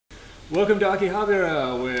Welcome to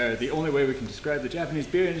Akihabeera, where the only way we can describe the Japanese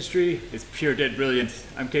beer industry is pure dead brilliant.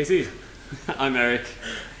 I'm Casey. I'm Eric.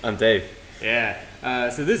 I'm Dave. Yeah.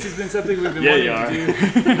 So this has been something we've been wanting to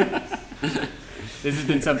do. This has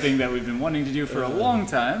been something that we've been wanting to do for a long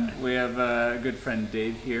time. We have a good friend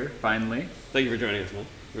Dave here, finally. Thank you for joining us, man.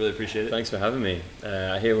 Really appreciate it. Thanks for having me.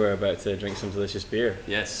 I hear we're about to drink some delicious beer.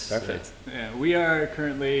 Yes. Perfect. Yeah, we are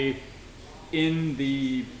currently in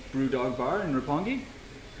the BrewDog bar in Roppongi.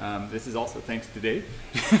 This is also thanks to Dave.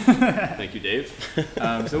 Thank you, Dave.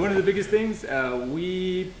 So one of the biggest things,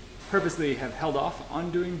 we purposely have held off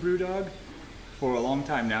on doing BrewDog for a long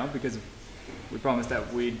time now because we promised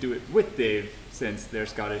that we'd do it with Dave since they're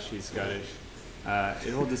Scottish, he's Scottish.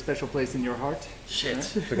 It holds a special place in your heart. Shit,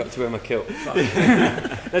 forgot to wear my kilt.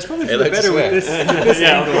 That's probably for the better with this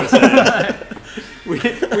Yeah, of course.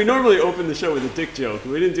 We normally open the show with a dick joke.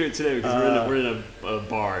 We didn't do it today because we're in a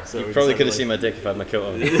bar. So you probably could have seen my dick if I had my kilt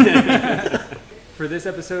on. For this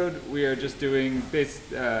episode, we are just doing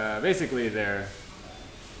basically their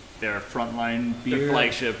frontline beer.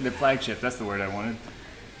 The flagship, that's the word I wanted.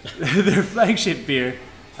 Their flagship beer,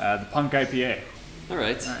 the Punk IPA. All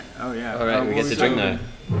right. Oh yeah. All right, we get to drink now.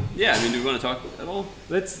 Yeah, I mean, do we want to talk at all?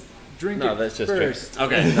 Let's drink No, it let's just first.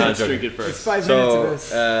 drink. Okay, No, let's I'm drink joking. it first. It's 5 minutes of this.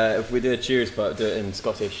 So, if we do a cheers, but do it in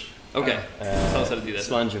Scottish. Okay. Tell us how to do that.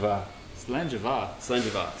 Slanjava. Slanjava.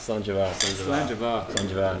 Slanjava. Slanjava. Slanjava.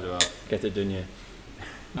 Slanjava. Get it done,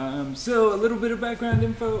 yeah. So a little bit of background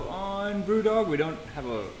info on BrewDog. We don't have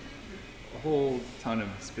a whole ton of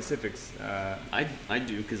specifics. I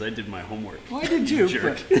do because I did my homework. Well, I did too.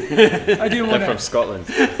 Jerk. But I do want They're from to. Scotland.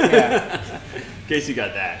 Yeah. Casey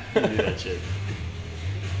got that. You do that shit.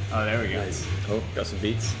 Oh, there we go. Nice. Oh, got some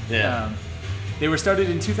beats. Yeah. They were started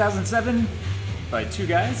in 2007 by two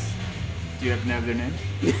guys. Do you happen to have their names?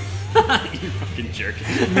 You fucking jerk.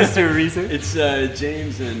 Mr. Reeser. It's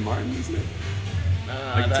James and Martin, isn't it?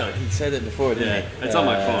 I can tell you. He said it before, didn't Yeah, he? it's on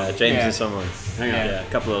my phone. James Yeah. and someone. Hang on. Yeah, a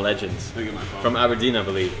couple of legends. Look at my phone. From Aberdeen, I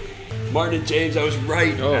believe. Martin and James, I was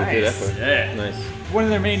right. Oh, good Nice. effort. Yeah. Nice. One of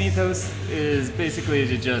their main ethos is basically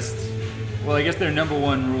to just, well, I guess their number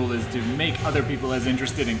one rule is to make other people as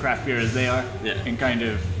interested in craft beer as they are, Yeah. and kind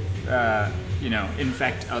of,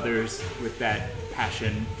 infect others with that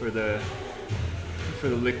passion for the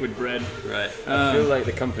liquid bread. Right. I feel like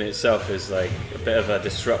the company itself is like a bit of a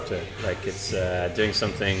disruptor. Like it's doing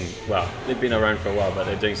something. Well, they've been around for a while, but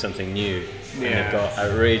they're doing something new. And Yeah. they've got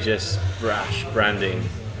outrageous, brash branding,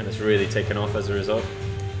 and it's really taken off as a result.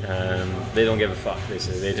 They don't give a fuck. They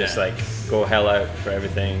just Yeah. like go hell out for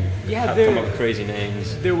everything. Yeah, come up with crazy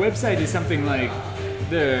names. Their website is something like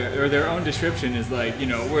their own description is like,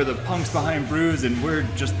 we're the punks behind brews and we're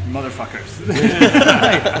just motherfuckers.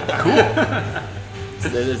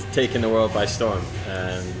 They're just taking the world by storm.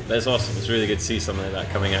 That's awesome. It's really good to see something like that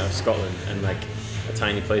coming out of Scotland and like a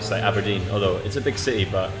tiny place like Aberdeen. Although it's a big city,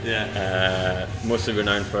 but mostly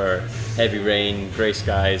renowned for heavy rain, grey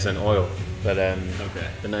skies, and oil. But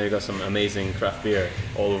now you've got some amazing craft beer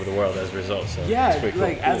all over the world as a result. So Yeah, it's pretty cool.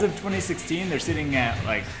 like as of 2016, they're sitting at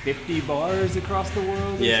like 50 bars across the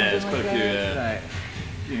world. Or Yeah, something it's quite like a few, that. yeah. Like,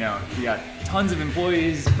 you got tons of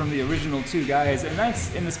employees from the original two guys, and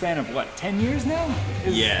that's in the span of what, 10 years now?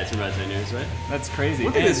 Yeah, it's about 10 years, right? That's crazy.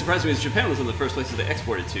 One thing And- that surprised me is Japan was one of the first places they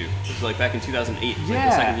exported to. Which was like back in 2008. Like Yeah.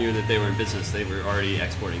 the second year that they were in business, they were already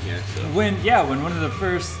exporting here. So when one of the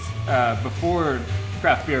first before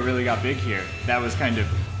craft beer really got big here, that was kind of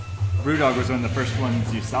BrewDog was one of the first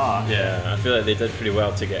ones you saw. Yeah, I feel like they did pretty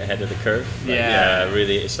well to get ahead of the curve. Like, Yeah.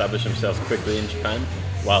 really establish themselves quickly in Japan,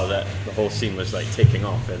 while the whole scene was like taking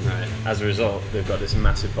off. And as a result, they've got this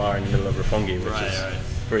massive bar in the middle of Roppongi, which is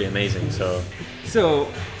pretty amazing. So,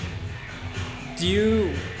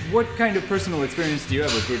 what kind of personal experience do you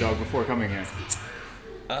have with BrewDog before coming here?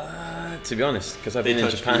 To be honest, because I've They been in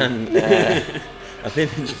touched Japan, I've been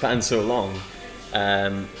in Japan so long.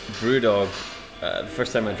 BrewDog, the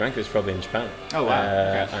first time I drank it was probably in Japan. Oh wow!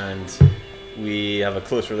 Okay. And we have a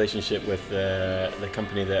close relationship with the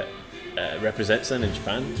company that represents them in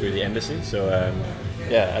Japan through the embassy. So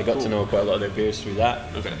I got to know quite a lot of their beers through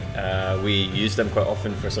that. Okay. We used them quite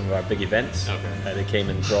often for some of our big events. Okay. They came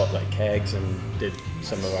and brought like kegs and did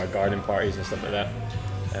some of our garden parties and stuff like that.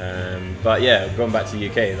 But yeah, going back to the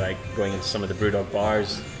UK, like going into some of the BrewDog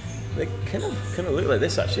bars, they kind of look like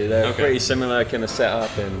this actually. They're pretty similar kind of setup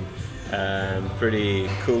and pretty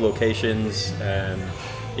cool locations.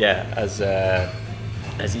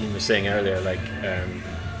 As Ian was saying earlier, like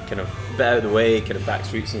kind of a bit out of the way, kind of back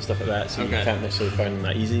streets and stuff like that. So you can't necessarily find them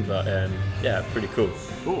that easy, but pretty cool.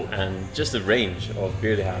 Cool. And just the range of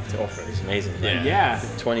beer they have to offer is amazing.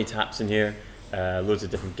 Like, 20 taps in here. loads of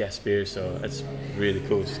different guest beers. So it's really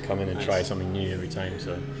cool just to come in and try something new every time.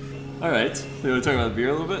 So. All right, so you want to talk about the beer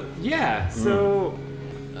a little bit? Yeah. So.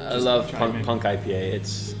 I love Punk IPA.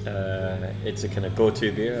 It's a kind of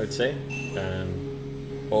go-to beer, I would say.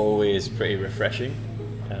 Always pretty refreshing,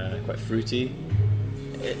 quite fruity.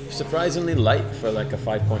 It's surprisingly light for like a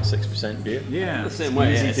 5.6% beer. Yeah, the same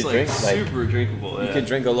way. Easy It's to like drink. super drinkable. You can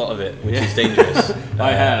drink a lot of it, which is dangerous.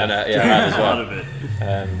 I have. And, I have as well. A lot of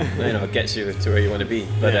it. It gets you to where you want to be.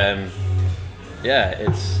 But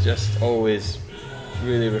it's just always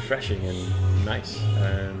really refreshing and nice.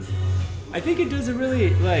 I think it does a really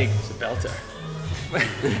It's a belter.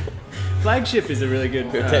 Flagship is a really good.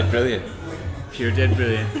 Pure Dead Brilliant. Pure Dead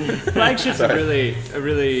Brilliant. Flagship's a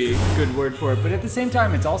really good word for it, but at the same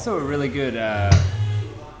time, it's also a really good.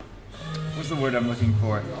 What's the word I'm looking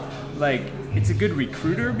for? Like, it's a good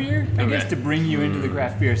recruiter beer, I guess, to bring you into the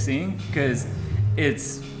craft beer scene, because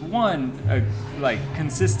it's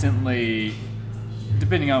consistently,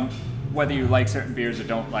 depending on whether you like certain beers or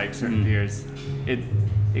don't like certain beers,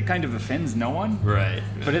 it kind of offends no one. Right.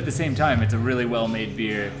 But at the same time, it's a really well-made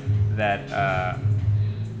beer that,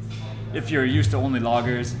 if you're used to only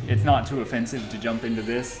lagers, it's not too offensive to jump into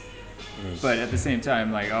this. But at the same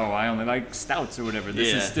time, like, oh, I only like stouts or whatever. This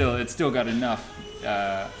is it's still got enough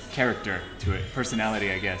character to it,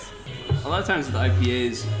 personality, I guess. A lot of times with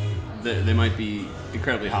IPAs, they might be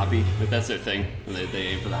incredibly hoppy, like that's their thing, and they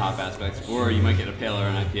aim for the hop aspects. Or you might get a pale ale or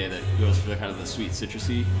an IPA that goes for the kind of the sweet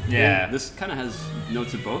citrusy. Yeah. And this kind of has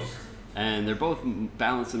notes of both, and they're both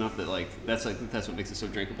balanced enough that that's what makes it so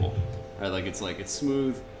drinkable. Right? Like it's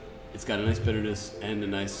smooth, it's got a nice bitterness and a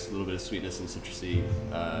nice little bit of sweetness and citrusy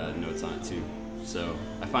notes on it too. So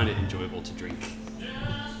I find it enjoyable to drink.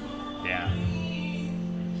 Yeah.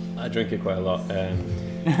 I drink it quite a lot.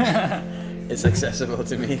 It's accessible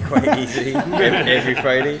to me quite easily every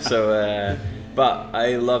Friday. So, but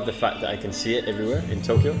I love the fact that I can see it everywhere in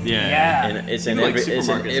Tokyo. Yeah. And it's in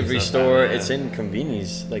every store. It's in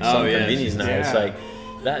convenies, some convenies now. It's like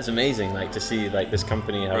that's amazing. Like to see this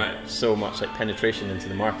company have so much penetration into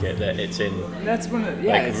the market that it's in. That's one of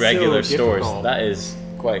it's regular so stores. difficult. That is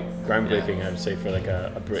quite groundbreaking, I would say, for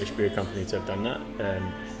a British beer company to have done that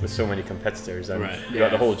with so many competitors. And you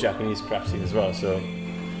got the whole Japanese craft scene as well. So.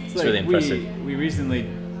 It's really impressive. We recently,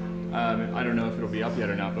 I don't know if it'll be up yet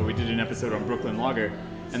or not, but we did an episode on Brooklyn Lager,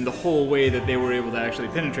 and the whole way that they were able to actually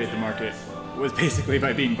penetrate the market was basically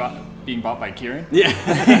by being bought by Kirin. Yeah.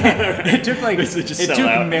 It took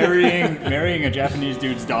marrying a Japanese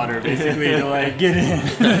dude's daughter basically to get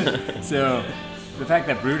in. So the fact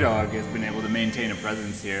that BrewDog has been able to maintain a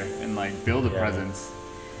presence here and build a presence,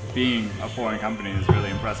 being a foreign company, is really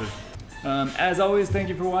impressive. As always, thank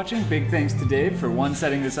you for watching. Big thanks to Dave for 1,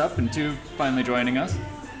 setting this up, and 2, finally joining us.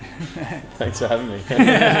 Thanks for having me.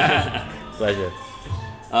 Pleasure.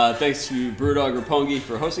 Thanks to BrewDog Roppongi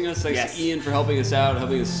for hosting us. Thanks to Ian for helping us out,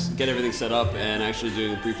 helping us get everything set up, and actually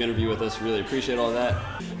doing a brief interview with us. Really appreciate all that.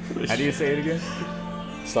 How do you say it again?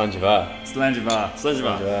 Slanjava. Slanjava.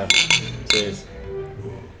 Slanjava.